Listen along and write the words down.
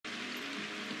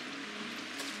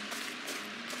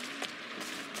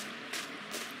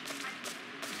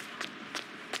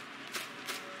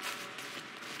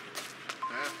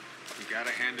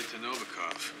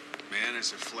Novikov. Man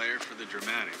has a flair for the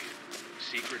dramatic.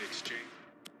 Secret exchange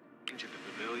at the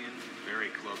pavilion, very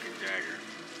cloak and dagger.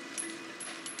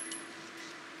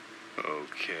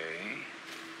 Okay.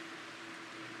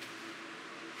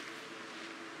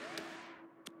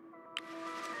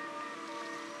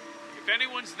 If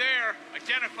anyone's there,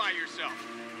 identify yourself.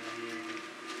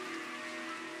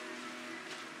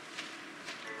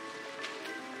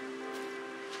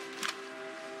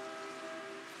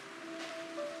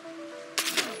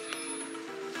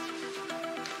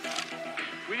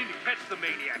 We need to catch the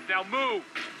maniac. Now move!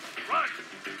 Run!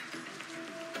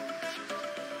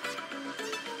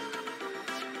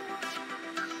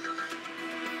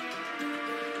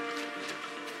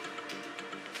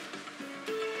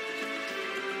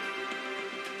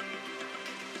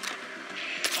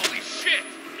 Holy shit!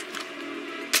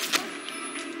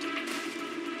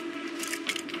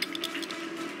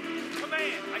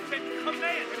 Command! I said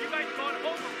command! Have you guys gone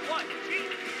home or what?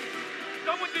 Jesus!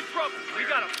 Someone's in trouble! We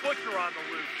got a butcher on the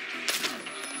loose!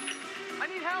 I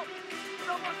need help!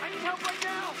 Someone! I need help right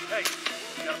now! Hey,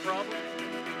 you got a problem?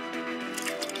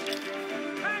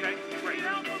 Hey! Okay, great.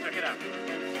 Check it out.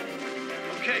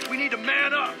 Okay, we need to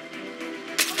man up!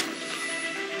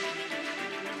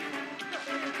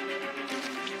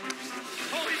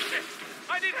 Holy shit!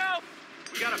 I need help!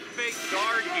 We got a fake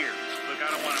guard here. Look, I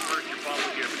don't want to hurt your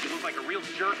bubble here, but you look like a real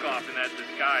jerk-off in that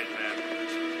disguise, man.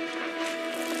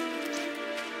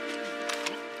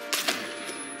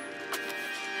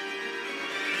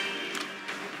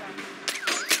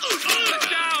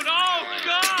 Down! Oh,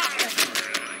 God!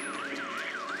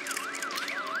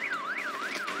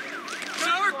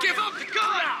 Power, give up the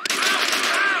gun!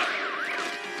 Ow!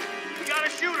 We got a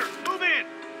shooter. Move in.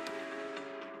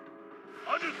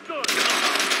 Understood.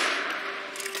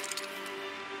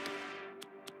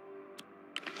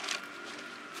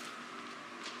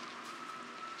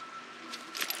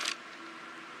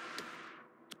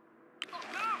 Oh,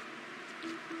 no!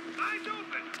 Eyes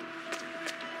open!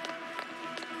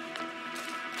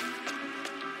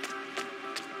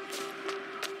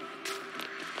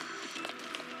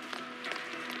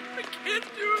 I can't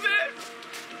do this!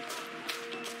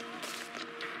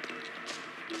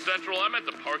 Central, I'm at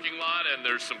the parking lot and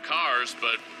there's some cars,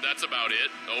 but that's about it.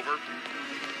 Over.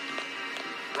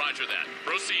 Roger that.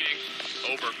 Proceeding.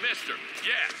 Over. Mister,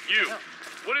 yeah, you.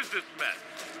 What is this mess?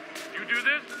 You do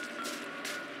this?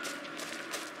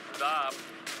 Stop.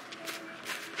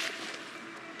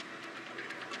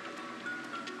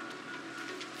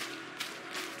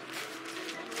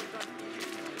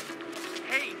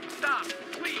 Hey, stop,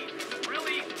 please.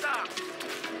 Really, stop.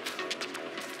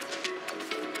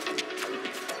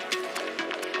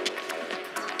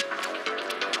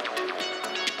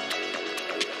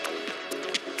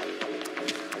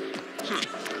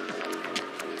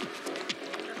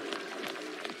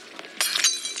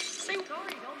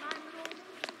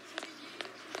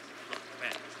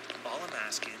 Man, all I'm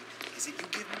asking is that you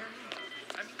give me your name.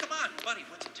 I mean, come on, buddy,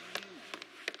 what's it to you?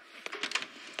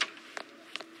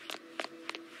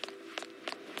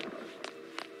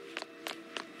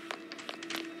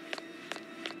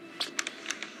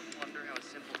 I wonder how a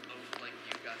simple oaf like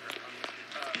you got her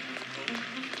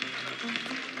unlimited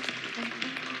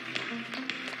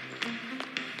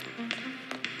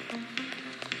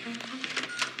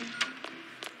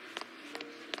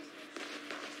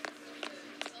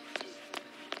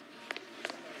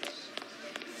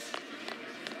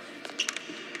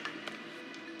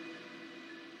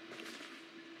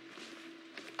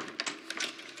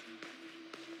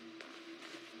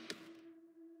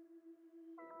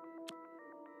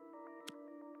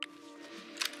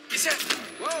Is that...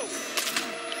 Whoa!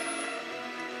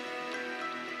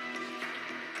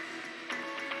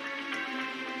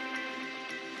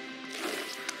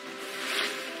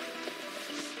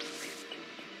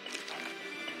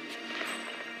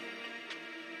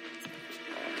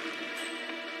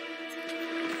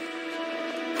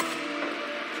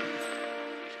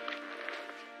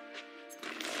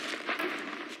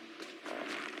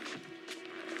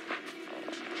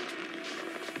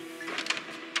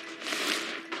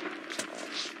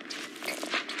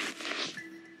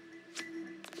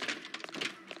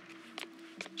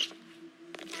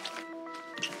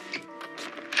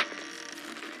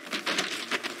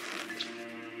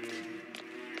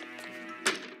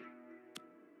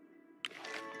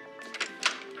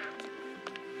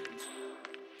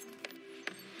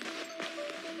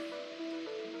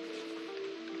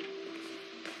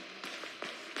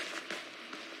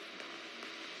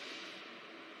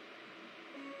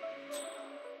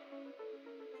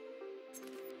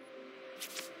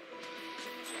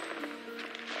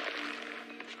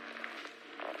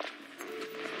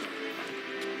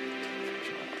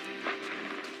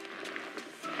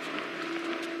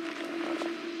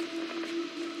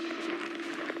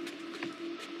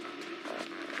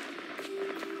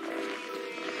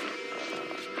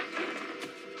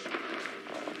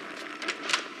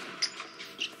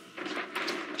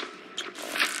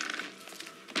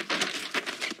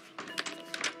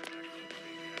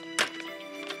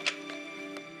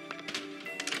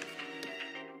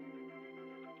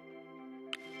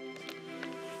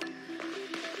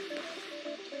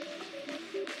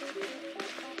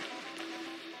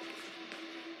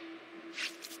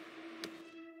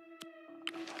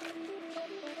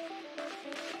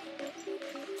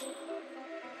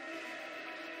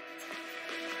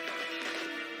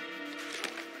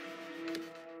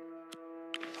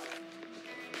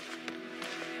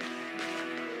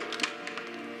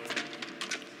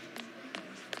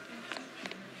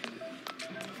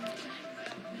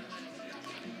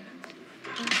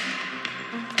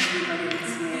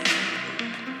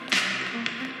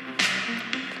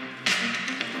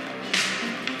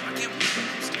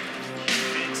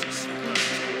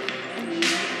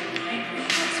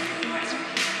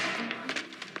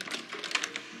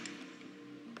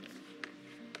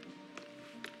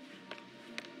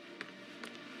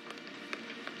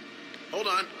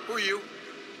 hold on. Who are you?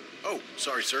 Oh,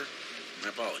 sorry, sir. My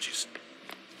apologies.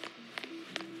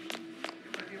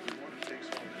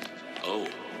 Oh,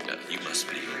 you must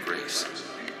be Your Grace.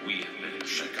 We have been...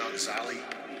 Check out Sally.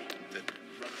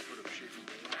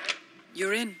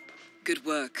 You're in. Good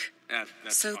work.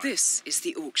 That's So fine. this is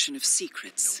the auction of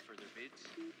secrets. Further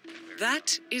bids?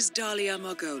 That is Dahlia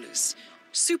Margolis,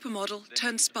 supermodel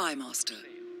turned spy master.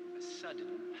 A sudden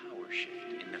power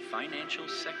shift in the financial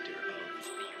sector of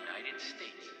the United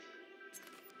States.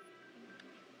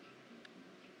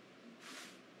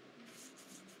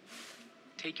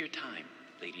 Take your time,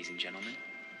 ladies and gentlemen.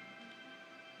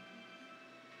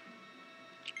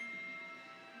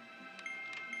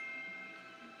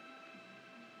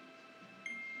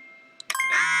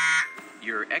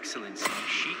 Your Excellency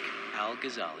Sheikh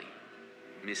Al-Ghazali.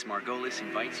 Miss Margolis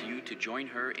invites you to join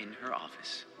her in her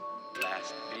office.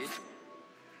 Last bid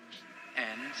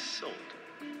and sold.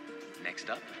 Next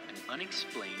up, an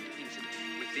unexplained incident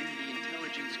within the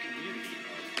intelligence community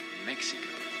of Mexico.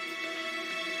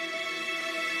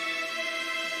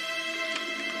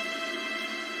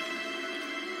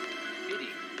 Bidding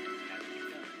has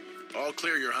begun. All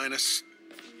clear, Your Highness.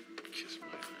 Kiss my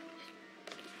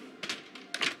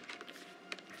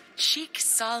Sheikh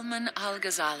Salman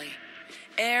Al-Ghazali,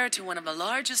 heir to one of the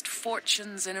largest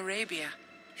fortunes in Arabia.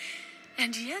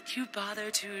 And yet you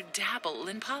bother to dabble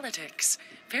in politics.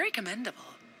 Very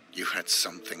commendable. You had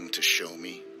something to show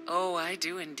me? Oh, I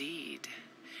do indeed.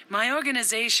 My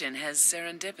organization has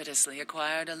serendipitously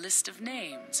acquired a list of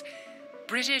names.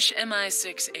 British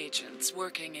MI6 agents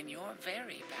working in your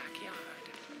very backyard.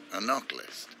 A knock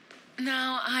list.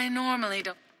 Now, I normally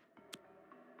don't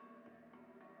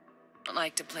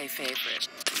like to play favorite.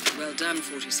 Well done,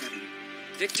 47.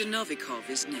 Viktor Novikov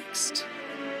is next.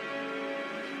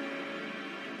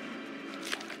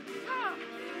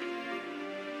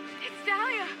 It's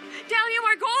Dahlia! Dahlia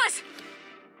Margolis!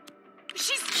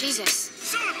 She's... Jesus.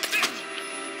 Son of a bitch!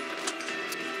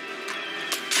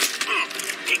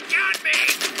 He got me!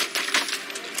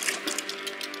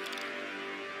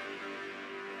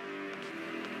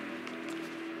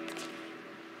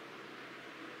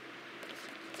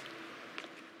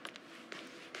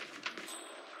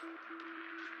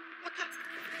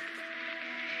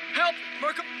 Help!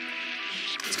 Marco!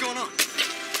 What's going on?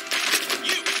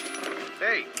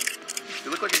 Hey,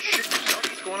 you look like you're shitting yourself.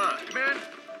 What's going on? Man,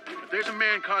 if there's a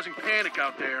man causing panic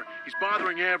out there, he's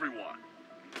bothering everyone.